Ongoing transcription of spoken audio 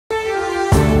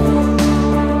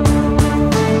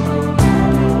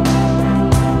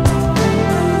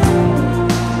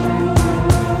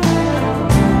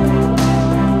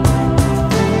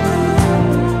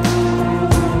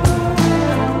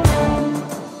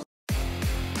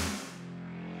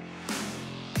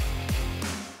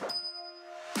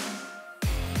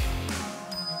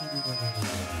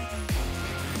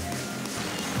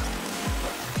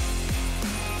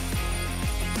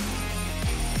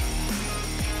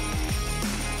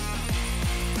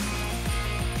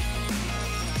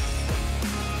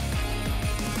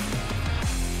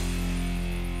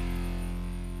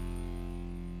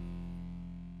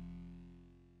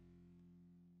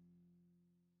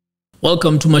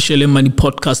Welcome to Mashele Money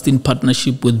Podcast in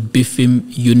partnership with Bifm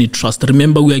Unit Trust.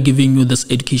 Remember, we are giving you this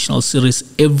educational series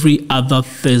every other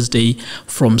Thursday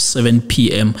from 7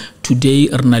 p.m. Today,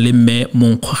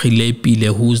 Monkgogi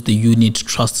Leepile, who is the Unit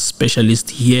Trust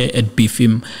specialist here at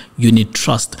Bifm Unit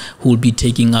Trust, who will be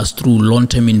taking us through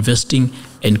long-term investing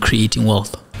and creating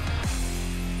wealth.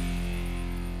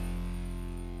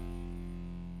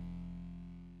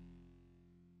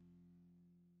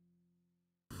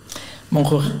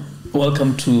 Monkgogi,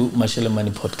 welcome to Mashele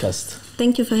Money Podcast.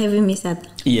 Thank you for having me, Sat.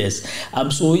 Yes.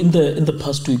 So in the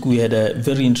past week, we had a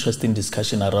very interesting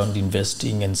discussion around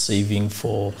investing and saving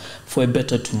for a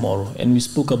better tomorrow, and we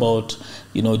spoke about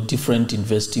different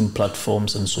investing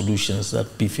platforms and solutions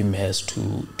that Bifm has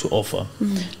to offer.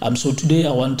 So today,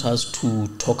 I want us to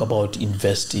talk about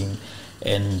investing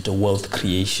and wealth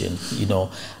creation.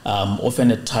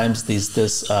 Often at times there's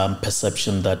this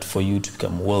perception that for you to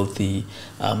become wealthy,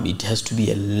 it has to be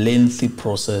a lengthy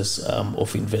process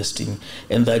of investing,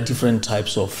 and there are different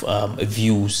types of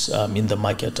views in the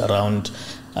market around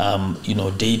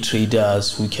day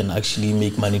traders who can actually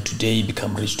make money today,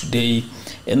 become rich today,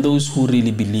 and those who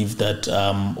really believe that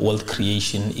wealth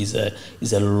creation is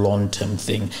a long-term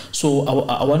thing. So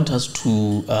I want us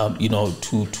to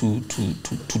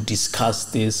to discuss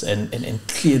this and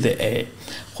clear the air.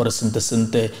 What is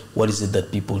it that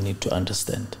people need to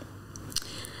understand?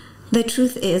 The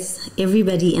truth is,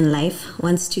 everybody in life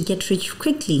wants to get rich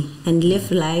quickly and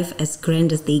live life as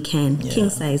grand as they can. Yeah. King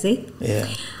size, eh? Yeah.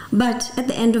 But at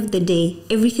the end of the day,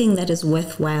 everything that is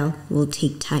worthwhile will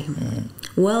take time.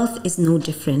 Wealth is no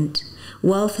different.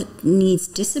 Wealth needs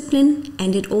discipline,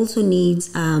 and it also needs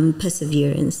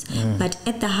perseverance. But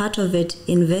at the heart of it,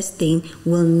 investing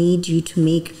will need you to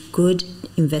make good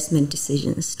investment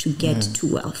decisions to get to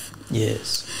wealth.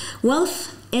 Yes.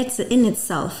 Wealth in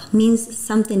itself means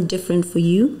something different for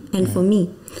you and for me.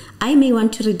 I may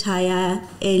want to retire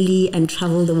early and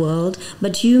travel the world,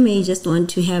 but you may just want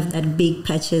to have that big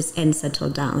purchase and settle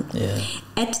down. Yeah.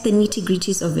 At the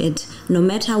nitty-gritties of it, no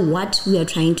matter what we are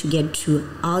trying to get to,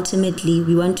 ultimately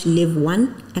we want to live,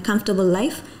 one, a comfortable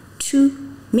life, two,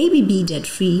 maybe be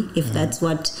debt-free if that's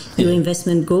what your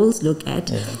investment goals look at,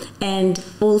 and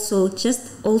also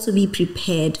be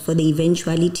prepared for the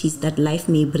eventualities that life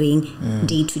may bring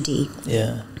day to day.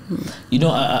 Yeah.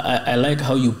 I like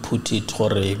how you put it,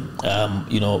 Jorge.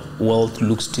 Wealth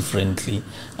looks differently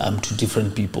to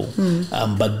different people.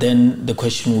 But then the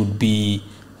question would be,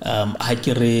 so how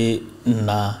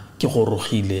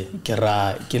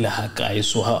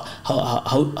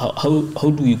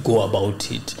do we go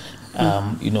about it?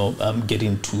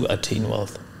 Getting to attain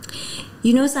wealth.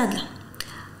 Sadla,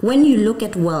 when you look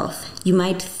at wealth, you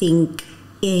might think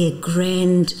a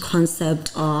grand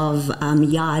concept of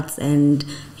yachts and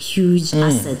huge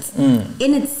assets.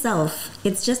 In itself,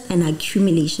 it's just an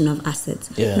accumulation of assets,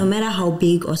 no matter how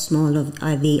big or small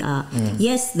they are.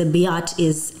 Yes, the yacht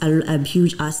is a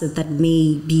huge asset that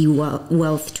may be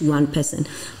wealth to one person,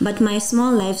 but my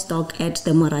small livestock at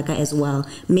the Moraga as well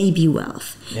may be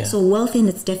wealth. So wealth in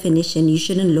its definition, you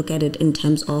shouldn't look at it in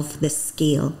terms of the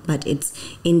scale, but it's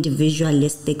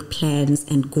individualistic plans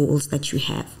and goals that you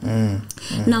have.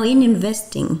 Now, in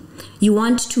investing, you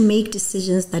want to make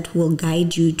decisions that will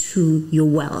guide you to your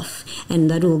wealth, and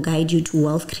that will guide you to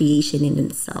wealth creation in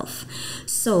itself.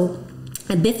 So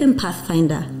a Bifm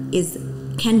Pathfinder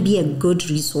can be a good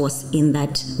resource in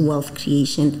that wealth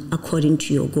creation according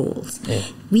to your goals.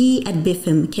 We at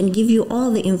Bifm can give you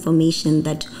all the information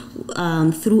that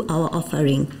through our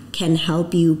offering can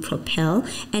help you propel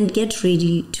and get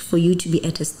ready for you to be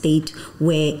at a state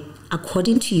where,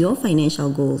 according to your financial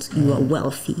goals, you are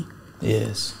wealthy.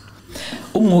 Yes.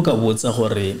 How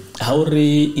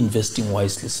re investing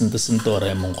wisely?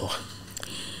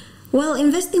 Well,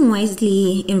 investing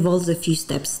wisely involves a few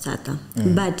steps, Tata.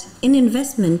 But in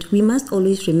investment, we must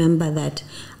always remember that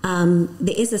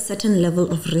there is a certain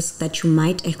level of risk that you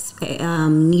might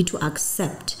need to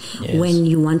accept when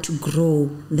you want to grow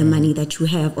the money that you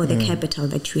have or the capital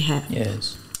that you have.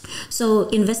 Yes. So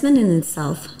investment in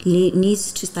itself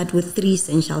needs to start with 3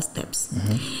 essential steps.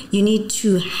 You need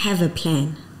to have a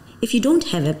plan. If you don't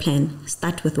have a plan,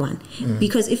 start with one.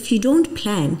 Because if you don't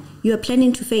plan, you are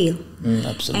planning to fail.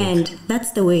 Absolutely. And that's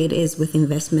the way it is with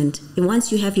investment. And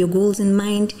once you have your goals in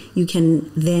mind, you can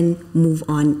then move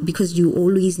on, because you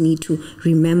always need to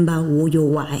remember your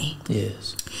why.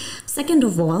 Yes. Second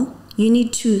of all, you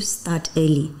need to start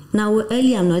early. Now,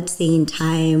 earlier, I'm not saying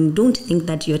time. Don't think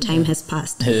that your time has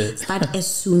passed. Start as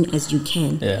soon as you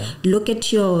can. Look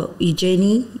at your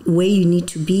journey, where you need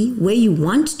to be, where you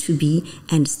want to be,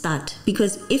 and start.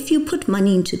 Because if you put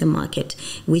money into the market,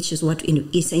 which is what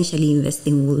essentially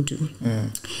investing will do,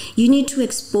 you need to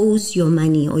expose your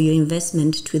money or your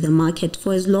investment to the market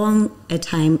for as long a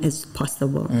time as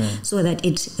possible, so that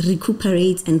it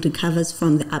recuperates and recovers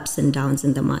from the ups and downs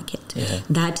in the market.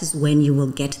 That is when you will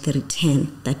get the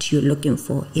return that you're looking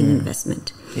for in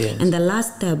investment. And the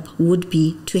last step would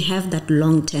be to have that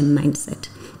long-term mindset.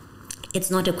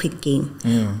 It's not a quick game.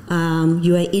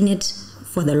 You are in it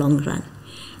for the long run.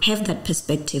 Have that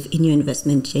perspective in your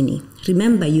investment journey.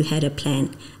 Remember, you had a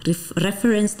plan.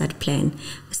 Reference that plan.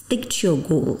 Stick to your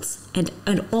goals, and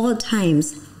at all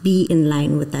times be in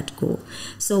line with that goal.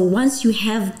 So once you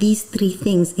have these three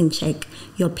things in check,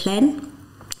 your plan,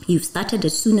 you've started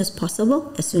as soon as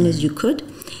possible, as soon as you could,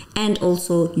 and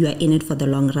also you are in it for the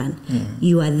long run.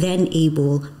 You are then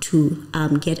able to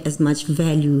get as much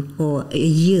value or a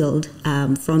yield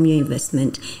from your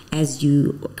investment as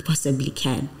you possibly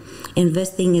can.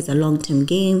 Investing is a long-term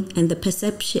game, and the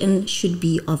perception should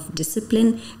be of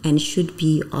discipline and should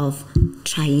be of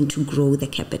trying to grow the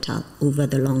capital over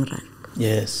the long run.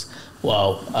 Yes.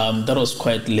 Wow, that was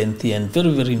quite lengthy and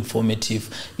very, very informative.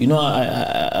 You know,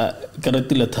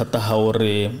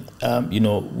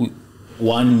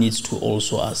 one needs to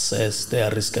also assess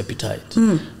their risk appetite.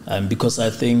 Because I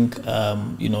think,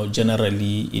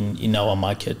 generally in our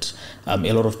market, a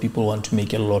lot of people want to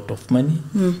make a lot of money,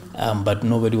 but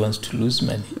nobody wants to lose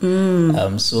money.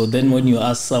 So then when you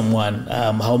ask someone,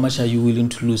 how much are you willing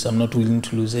to lose? I'm not willing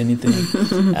to lose anything,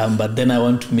 but then I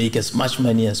want to make as much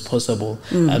money as possible.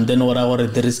 And then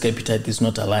the risk appetite is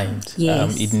not aligned.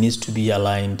 It needs to be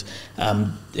aligned.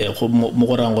 Once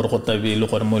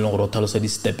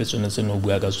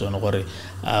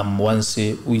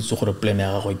we plan,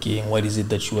 what is it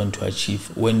that you want to achieve?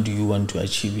 When do you want to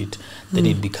achieve it? Then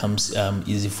it becomes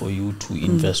easy for you to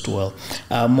invest well.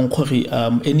 Monkgogi,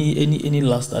 any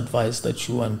last advice that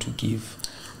you want to give?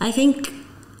 I think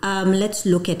let's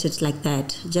look at it like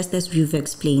that, just as we've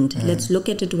explained. Let's look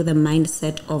at it with a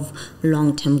mindset of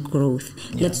long-term growth.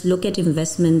 Let's look at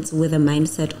investments with a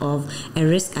mindset of a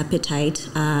risk appetite.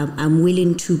 I'm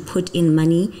willing to put in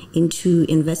money into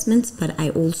investments, but I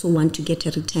also want to get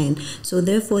a return. So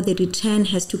therefore, the return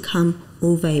has to come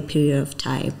over a period of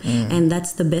time. And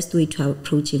that's the best way to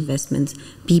approach investments.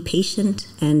 Be patient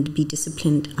and be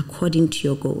disciplined according to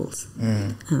your goals.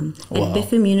 At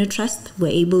Bifm Unit Trust, we're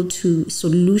able to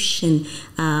solution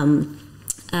your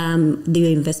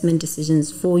investment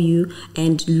decisions for you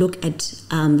and look at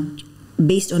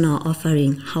based on our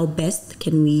offering, how best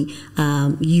can we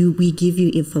give you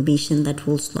information that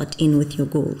will slot in with your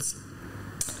goals.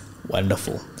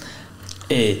 Wonderful.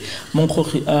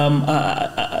 Monkgogi,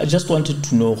 I just wanted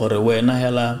to know when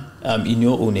in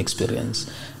your own experience,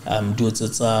 do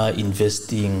it's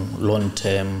investing long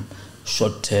term,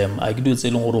 short term. I do it's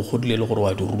a long or hodle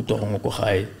or do root on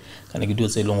high. Can I do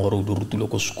it's a long or do root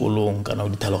loco school? Can I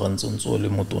do talents on so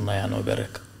limotona and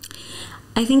overek?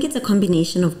 I think it's a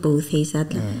combination of both, hey,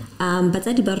 sadly. But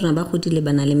I dibarna ba hodile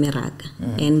banale meraka.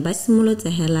 And basimulo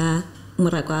tsehela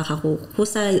go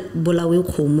sa bolawe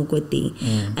kgomo ko teng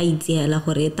a itseela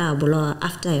gore ta bolawa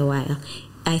after a while.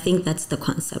 I think that's the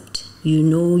concept.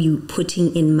 You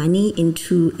putting in money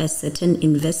into a certain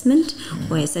investment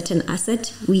or a certain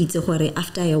asset, we itse gore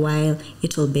after a while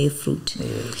it will bear fruit.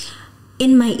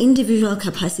 In my individual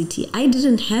capacity, I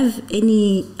didn't have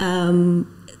any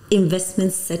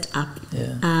investments set up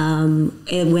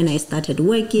when I started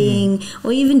working,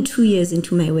 or even 2 years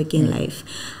into my working life.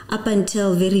 Up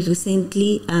until very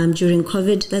recently, during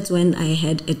COVID, that's when I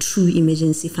had a true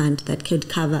emergency fund that could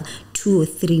cover 2 or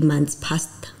 3 months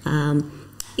past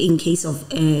in case of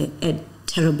a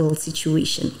terrible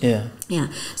situation.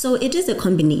 So it is a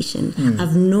combination.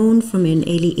 I've known from an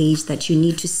early age that you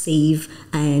need to save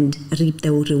and reap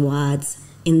the rewards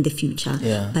in the future.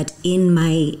 But in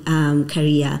my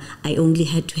career, I only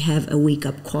had to have a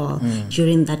wake-up call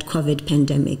during that COVID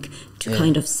pandemic to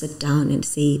kind of sit down and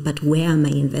say, but where are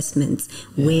my investments?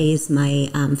 Where is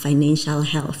my financial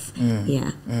health?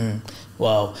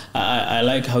 Wow, I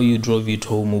like how you drove it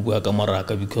home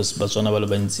because most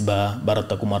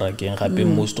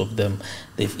of them,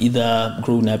 they've either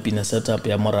grown up in a setup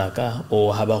ya moraka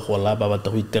or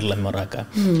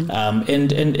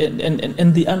and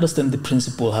they understand the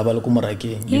principle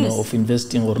of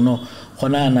investing or no.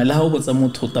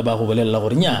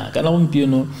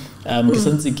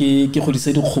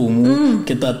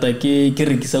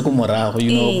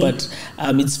 But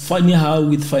it's funny how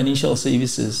with financial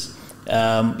services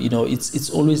you know, it's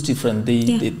always different.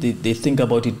 They think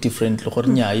about it differently. Gore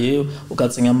nyaye o ka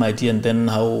tsenya madi and then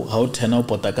how turn out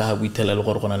potaka ha we tell le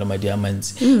gore gona le madi a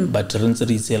mantsi, but re ntse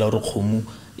re tsela gore khomu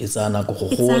etsana go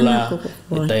gola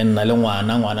eta nna le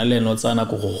ngwana le no tsana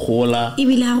go gola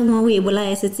ibile ha ngwa o e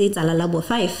bolaya setse tsala la bo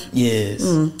 5. Yes.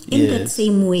 In that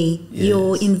same way,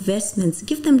 your investments,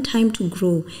 give them time to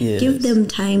grow, give them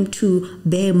time to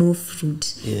bear more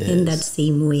fruit. In that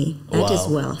same way, that is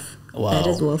wealth. That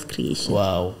is wealth creation.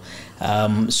 Wow.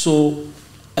 So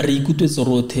re ikutetse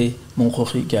rothe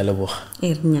Monkgogi ke a leboga.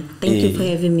 Thank you for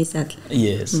having me, Sadla.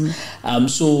 Yes.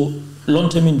 So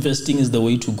long-term investing is the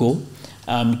way to go.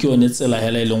 Ke yone tsela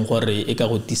hela e leng gore e ka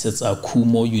go tisetsa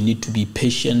khumo. You need to be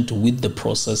patient with the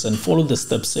process and follow the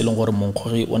steps e leng gore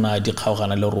Monkgogi ona di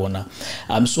kgaogana le rona.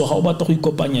 So ha o batla go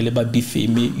ikopanya le ba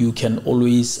Bifm, you can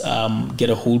always get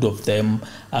a hold of them.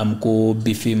 Go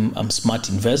Bifm Smart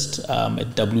Invest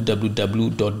at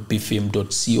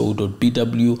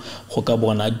www.bifm.co.bw go ka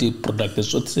bona di products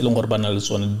tsotlhe e leng gore ba na le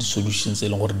tsone di solutions e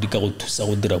leng gore di ka go thusa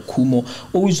go dira khumo.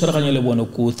 O itshwaraganya le bone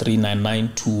ko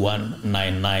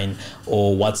 3992199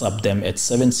 or WhatsApp them at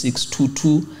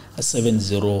 7622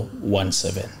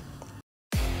 7017.